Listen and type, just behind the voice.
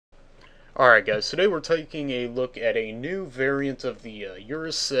Alright guys, today we're taking a look at a new variant of the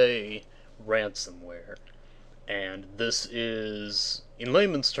Urausy ransomware. And this is, in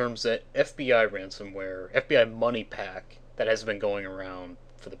layman's terms, that FBI ransomware, FBI MoneyPak that has been going around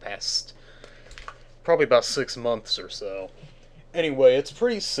for the past probably about 6 months or so. Anyway, it's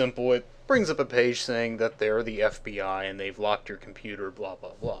pretty simple. It brings up a page saying that they're the FBI and they've locked your computer, blah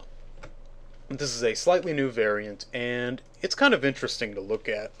blah blah. This is a slightly new variant, and it's kind of interesting to look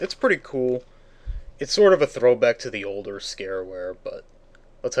at. It's pretty cool. It's sort of a throwback to the older scareware, but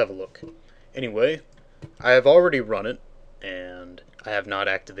let's have a look. Anyway, I have already run it, and I have not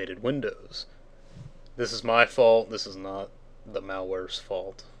activated Windows. This is my fault. This is not the malware's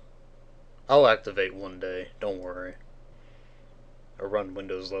fault. I'll activate one day, don't worry. Or run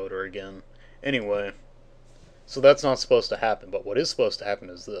Windows Loader again. Anyway, so that's not supposed to happen, but what is supposed to happen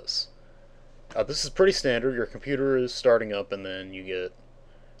is this. This is pretty standard. Your computer is starting up, and then you get,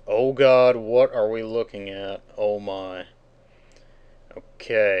 oh god, what are we looking at? Oh my.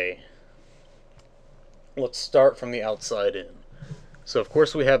 Okay. Let's start from the outside in. So of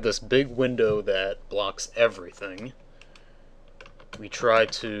course we have this big window that blocks everything. We try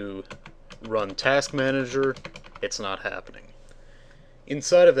to run Task Manager. It's not happening.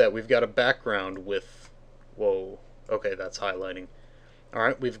 Inside of that we've got a background with, whoa, okay, that's highlighting.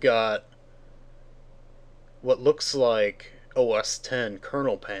 Alright, we've got what looks like OS 10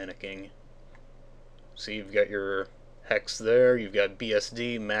 kernel panicking. So you've got your hex there, you've got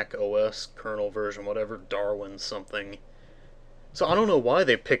BSD, Mac OS, kernel version, whatever, Darwin something. So I don't know why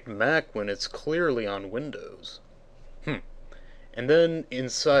they picked Mac when it's clearly on Windows. And then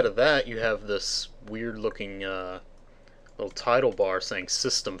inside of that you have this weird looking little title bar saying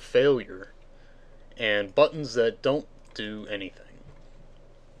system failure, and buttons that don't do anything.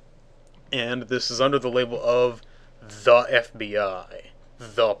 And this is under the label of the FBI,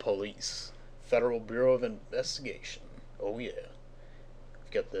 the police, Federal Bureau of Investigation. Oh yeah.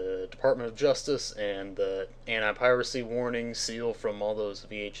 We've got the Department of Justice and the anti-piracy warning seal from all those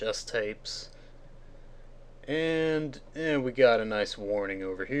VHS tapes. And we got a nice warning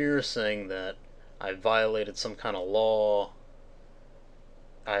over here saying that I violated some kind of law.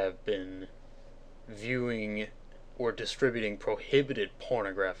 I have been viewing or distributing prohibited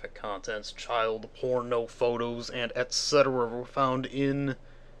pornographic contents, child porno photos, and etc. were found in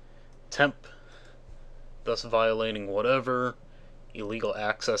temp, thus violating whatever. Illegal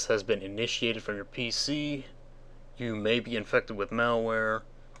access has been initiated from your PC. You may be infected with malware,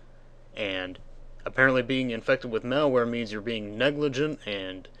 and apparently being infected with malware means you're being negligent,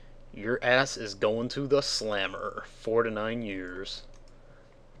 and your ass is going to the slammer. 4 to 9 years.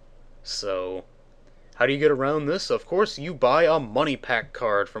 So how do you get around this? Of course, you buy a MoneyPak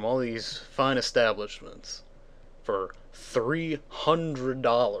card from all these fine establishments for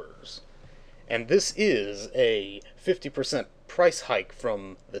 $300. And this is a 50% price hike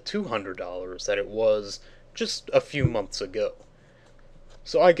from the $200 that it was just a few months ago.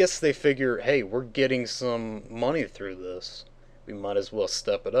 So I guess they figure, hey, we're getting some money through this. We might as well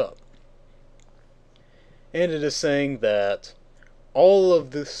step it up. And it is saying that all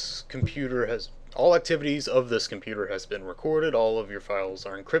activities of this computer has been recorded, all of your files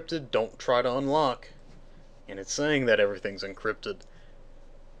are encrypted, don't try to unlock. And it's saying that everything's encrypted.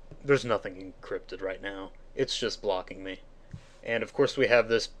 There's nothing encrypted right now. It's just blocking me. And of course we have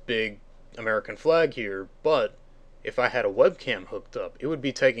this big American flag here, but if I had a webcam hooked up, it would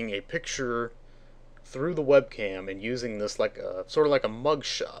be taking a picture through the webcam and using this like a sort of like a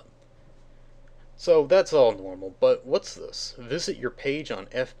mugshot. So that's all normal, but what's this? Visit your page on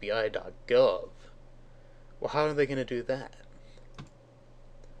FBI.gov. Well, how are they going to do that?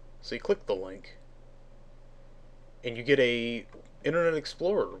 So you click the link, and you get a Internet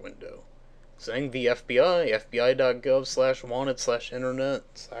Explorer window saying the FBI,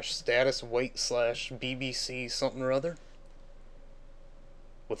 fbi.gov/wanted/internet/status wait/BBC something or other,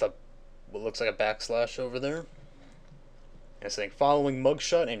 with a what looks like a backslash over there. And saying, following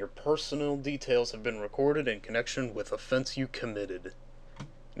mugshot and your personal details have been recorded in connection with offense you committed.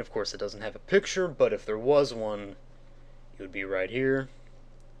 And of course it doesn't have a picture, but if there was one, it would be right here.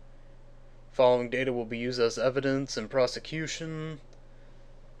 Following data will be used as evidence in prosecution.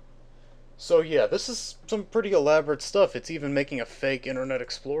 So yeah, this is some pretty elaborate stuff. It's even making a fake Internet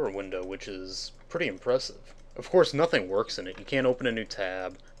Explorer window, which is pretty impressive. Of course, nothing works in it. You can't open a new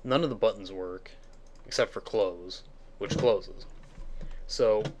tab. None of the buttons work, except for close, which closes.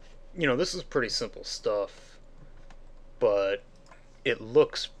 So, you know, this is pretty simple stuff, but it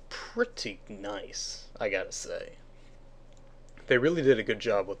looks pretty nice, I gotta say. They really did a good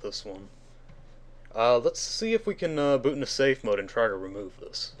job with this one. Let's see if we can boot into safe mode and try to remove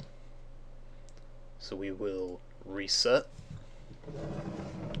this. So we will reset.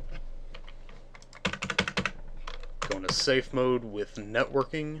 Go into safe mode with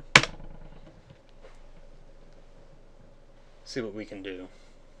networking. See what we can do.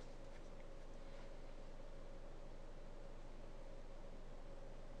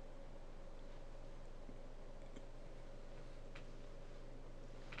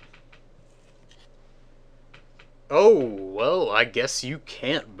 Oh, well, I guess you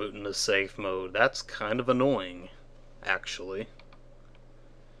can't boot into safe mode. That's kind of annoying, actually.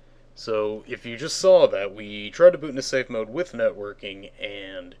 So, if you just saw that, we tried to boot into safe mode with networking,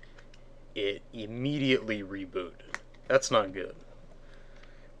 and it immediately rebooted. That's not good.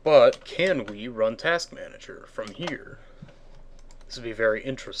 But, can we run Task Manager from here? This would be very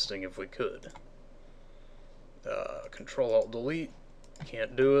interesting if we could. Control-Alt-Delete.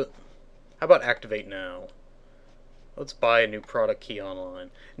 Can't do it. How about Activate Now? Let's buy a new product key online.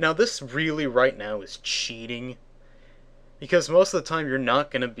 Now this really right now is cheating, because most of the time you're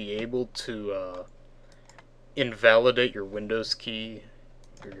not going to be able to invalidate your Windows key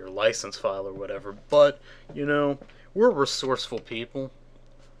or your license file or whatever, but, you know, we're resourceful people.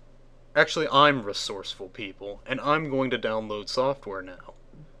 Actually, I'm resourceful people, and I'm going to download software now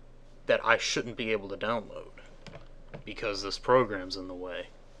that I shouldn't be able to download because this program's in the way.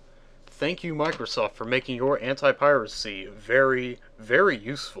 Thank you, Microsoft, for making your anti-piracy very, very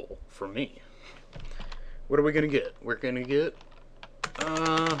useful for me. What are we going to get? We're going to get...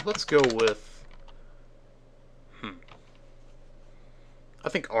 let's go with... I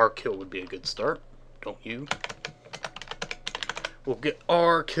think R-Kill would be a good start. Don't you? We'll get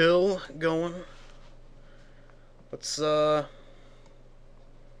R-Kill going. Let's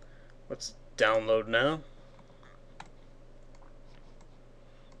download now.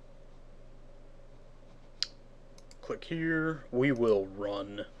 Click here. We will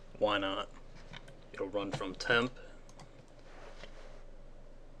run. Why not? It'll run from temp.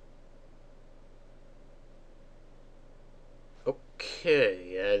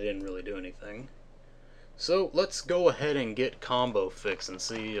 Okay, I didn't really do anything. So let's go ahead and get combo fix and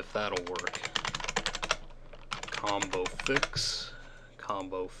see if that'll work. Combo fix.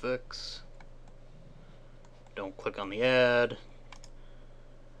 Combo fix. Don't click on the ad.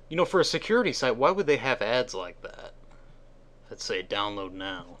 You know, for a security site, why would they have ads like that? Let's say download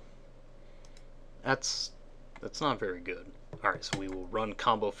now. That's not very good. Alright, so we will run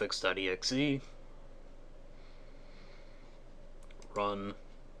combofix.exe. Run.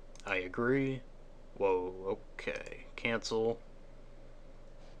 I agree. Whoa, okay. Cancel.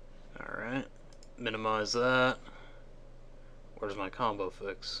 Alright. Minimize that. Where's my combo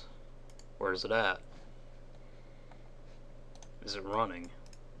fix? Where's it at? Is it running?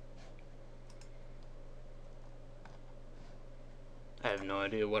 I have no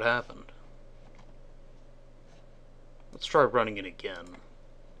idea what happened. Let's try running it again.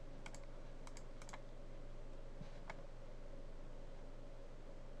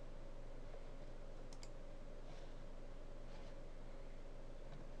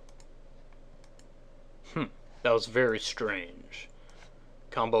 That was very strange.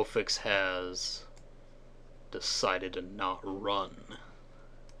 Combo Fix has decided to not run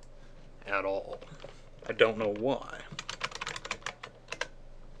at all. I don't know why.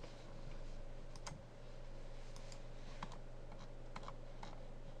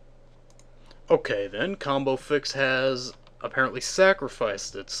 Okay then, Combo Fix has apparently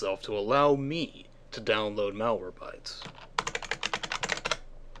sacrificed itself to allow me to download Malwarebytes.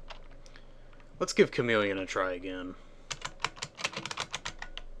 Let's give Chameleon a try again.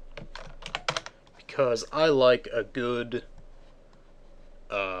 Because I like a good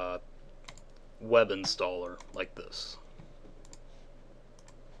web installer like this.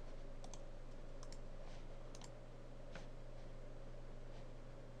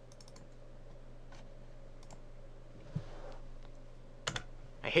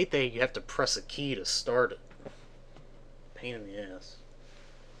 I hate that you have to press a key to start it. Pain in the ass.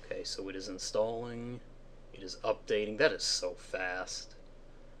 Okay, so it is installing. It is updating. That is so fast.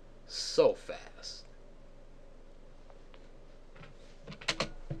 So fast.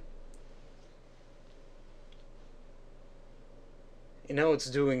 And now it's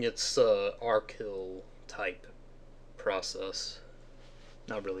doing its R-Kill type process.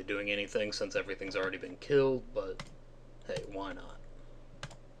 Not really doing anything since everything's already been killed, but hey, why not?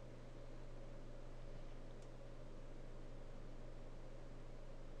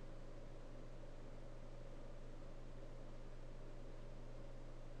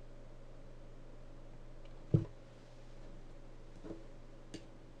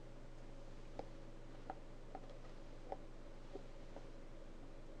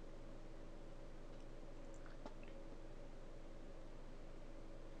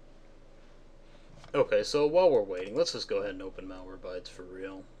 Okay, so while we're waiting, let's just go ahead and open Malwarebytes for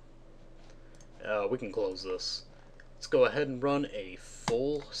real. We can close this. Let's go ahead and run a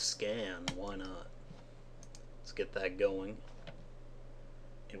full scan. Why not? Let's get that going.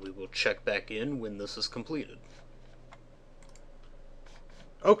 And we will check back in when this is completed.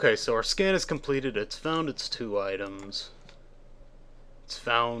 Okay, so our scan is completed. It's found its 2 items. It's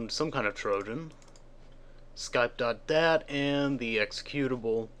found some kind of Trojan, Skype.dat, and the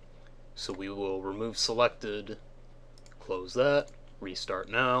executable. So we will remove selected, close that, restart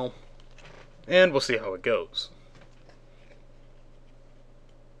now, and we'll see how it goes.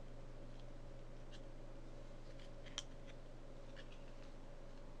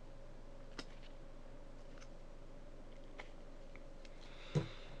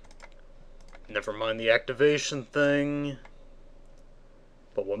 Never mind the activation thing.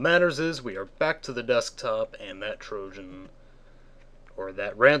 But what matters is we are back to the desktop and that Trojan, or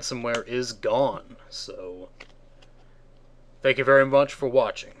that ransomware, is gone. So, thank you very much for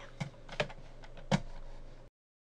watching.